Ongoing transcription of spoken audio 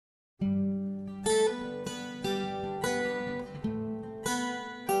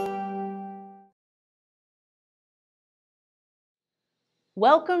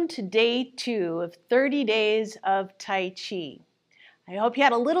Welcome to day 2 of 30 days of Tai Chi. I hope you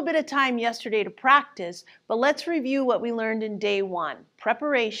had a little bit of time yesterday to practice, but let's review what we learned in day 1,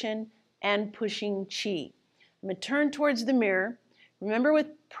 preparation and pushing Chi. I'm going to turn towards the mirror. Remember, with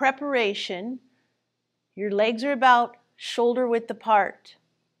preparation, your legs are about shoulder width apart.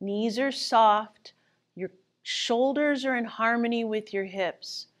 Knees are soft. Your shoulders are in harmony with your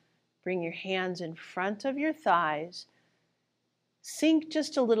hips. Bring your hands in front of your thighs. Sink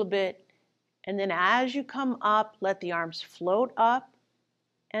just a little bit, and then as you come up, let the arms float up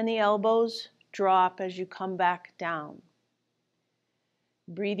and the elbows drop as you come back down.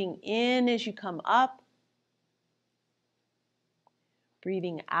 Breathing in as you come up,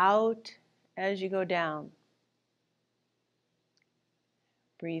 breathing out as you go down.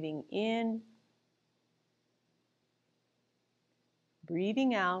 Breathing in,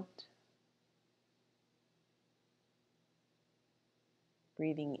 breathing out.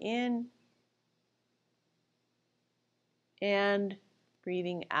 Breathing in and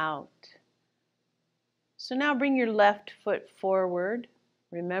breathing out. So now bring your left foot forward.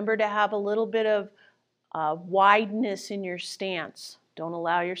 Remember to have a little bit of wideness in your stance. Don't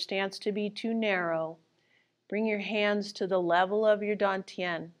allow your stance to be too narrow. Bring your hands to the level of your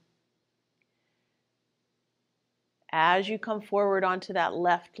dantian. As you come forward onto that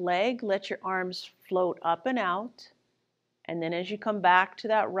left leg, let your arms float up and out. And then as you come back to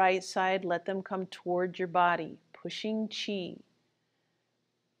that right side, let them come towards your body, pushing Chi.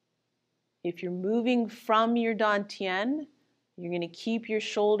 If you're moving from your dantian, you're going to keep your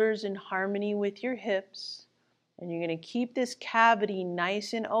shoulders in harmony with your hips. And you're going to keep this cavity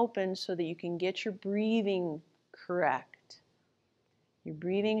nice and open so that you can get your breathing correct. Your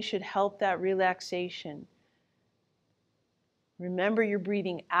breathing should help that relaxation. Remember, you're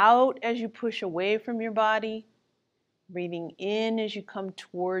breathing out as you push away from your body. Breathing in as you come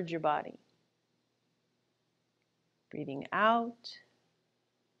towards your body. Breathing out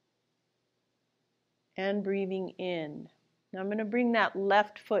and breathing in. Now I'm going to bring that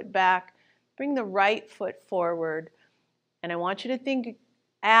left foot back, bring the right foot forward, and I want you to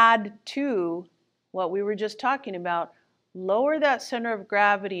add to what we were just talking about. Lower that center of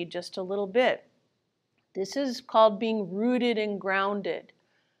gravity just a little bit. This is called being rooted and grounded.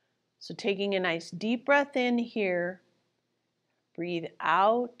 So taking a nice deep breath in here. Breathe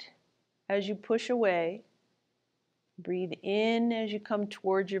out as you push away. Breathe in as you come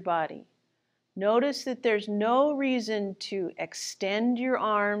towards your body. Notice that there's no reason to extend your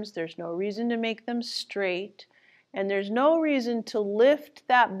arms. There's no reason to make them straight. And there's no reason to lift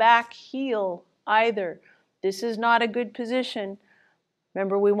that back heel either. This is not a good position.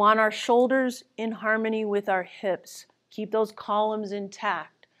 Remember, we want our shoulders in harmony with our hips. Keep those columns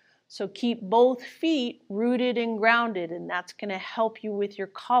intact. So keep both feet rooted and grounded, and that's going to help you with your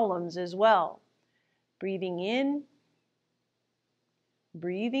columns as well. Breathing in,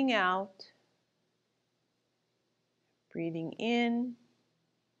 breathing out, breathing in,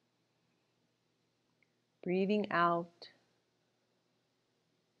 breathing out,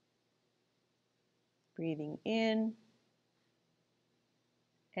 breathing in,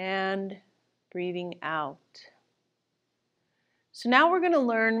 and breathing out. So now we're going to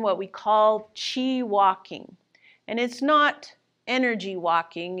learn what we call Chi walking. And it's not energy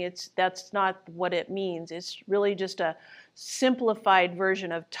walking. That's not what it means. It's really just a simplified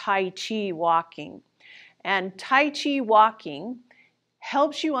version of Tai Chi walking. And Tai Chi walking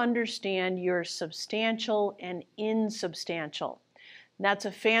helps you understand your substantial and insubstantial. And that's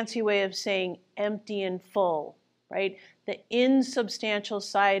a fancy way of saying empty and full, right? The insubstantial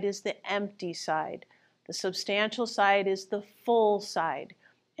side is the empty side. The substantial side is the full side.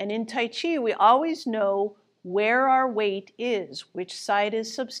 And in Tai Chi, we always know where our weight is, which side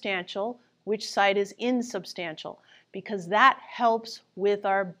is substantial, which side is insubstantial, because that helps with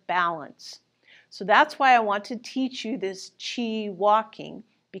our balance. So that's why I want to teach you this Chi walking,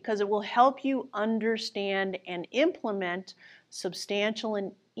 because it will help you understand and implement substantial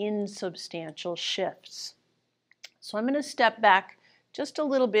and insubstantial shifts. So I'm going to step back just a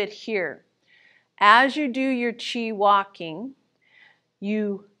little bit here. As you do your Chi walking,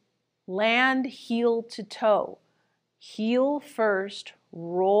 you land heel to toe. Heel first,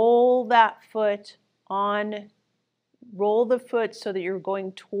 roll that foot on, roll the foot so that you're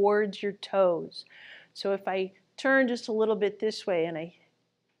going towards your toes. So if I turn just a little bit this way and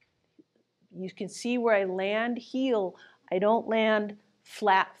you can see where I land heel, I don't land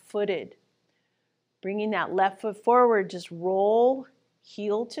flat-footed. Bringing that left foot forward, just roll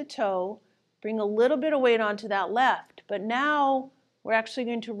heel to toe. Bring a little bit of weight onto that left, but now we're actually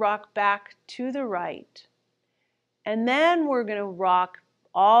going to rock back to the right. And then we're going to rock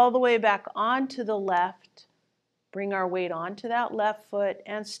all the way back onto the left. Bring our weight onto that left foot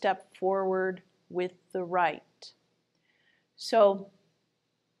and step forward with the right. So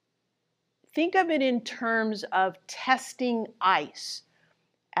think of it in terms of testing ice.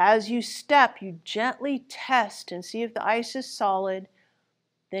 As you step, you gently test and see if the ice is solid.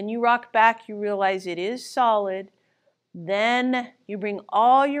 Then you rock back, you realize it is solid. Then you bring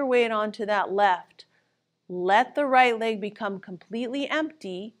all your weight onto that left. Let the right leg become completely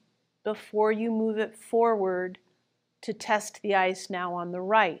empty before you move it forward to test the ice now on the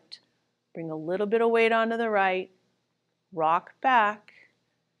right. Bring a little bit of weight onto the right, rock back.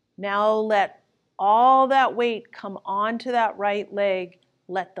 Now let all that weight come onto that right leg.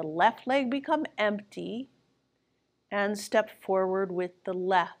 Let the left leg become empty and step forward with the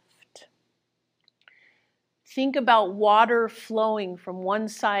left. Think about water flowing from one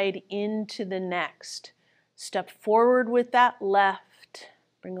side into the next. Step forward with that left.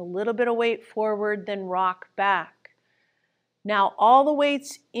 Bring a little bit of weight forward, then rock back. Now all the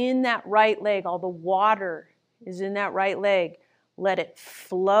weight's in that right leg, all the water is in that right leg. Let it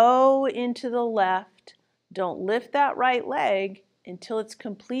flow into the left. Don't lift that right leg until it's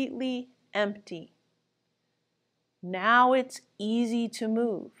completely empty. Now it's easy to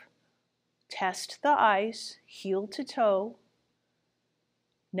move. Test the ice, heel to toe.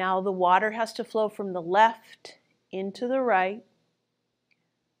 Now the water has to flow from the left into the right.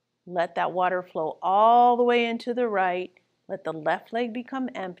 Let that water flow all the way into the right. Let the left leg become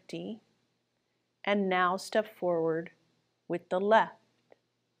empty. And now step forward with the left.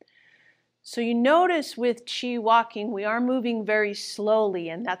 So you notice with Chi walking, we are moving very slowly,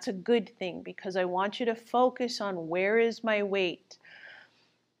 and that's a good thing because I want you to focus on where is my weight.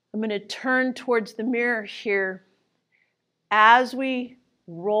 I'm going to turn towards the mirror here. As we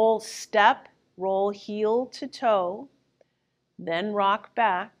roll step, roll heel to toe, then rock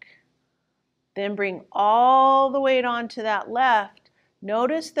back, then bring all the weight onto that left.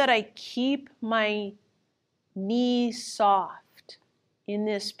 Notice that I keep my knee soft in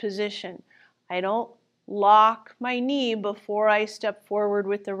this position. I don't lock my knee before I step forward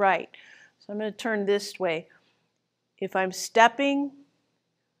with the right. So I'm going to turn this way. If I'm stepping,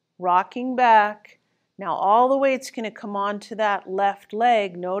 rocking back, now all the weight's going to come onto that left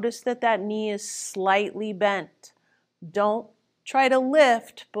leg. Notice that that knee is slightly bent. Don't try to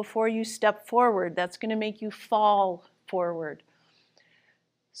lift before you step forward. That's going to make you fall forward.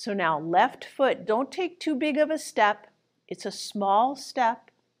 So now left foot, don't take too big of a step. It's a small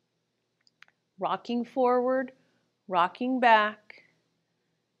step. Rocking forward, rocking back.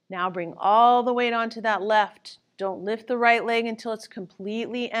 Now bring all the weight onto that left. Don't lift the right leg until it's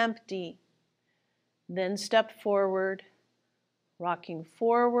completely empty. Then step forward, rocking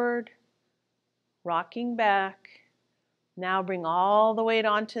back. Now bring all the weight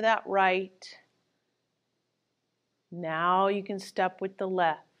onto that right. Now you can step with the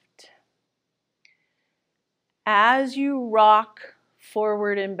left. As you rock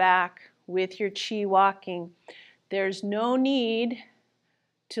forward and back with your Chi walking, there's no need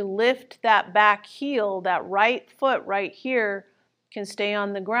to lift that back heel. That right foot right here can stay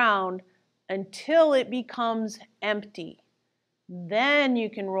on the ground until it becomes empty. Then you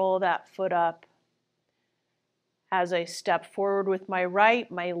can roll that foot up. As I step forward with my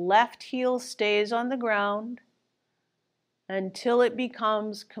right, my left heel stays on the ground until it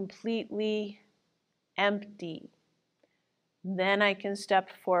becomes completely empty. Then I can step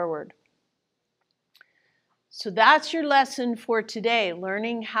forward. So that's your lesson for today,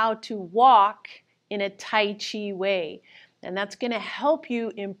 learning how to walk in a Tai Chi way. And that's going to help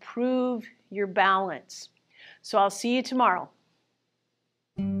you improve your balance. So I'll see you tomorrow.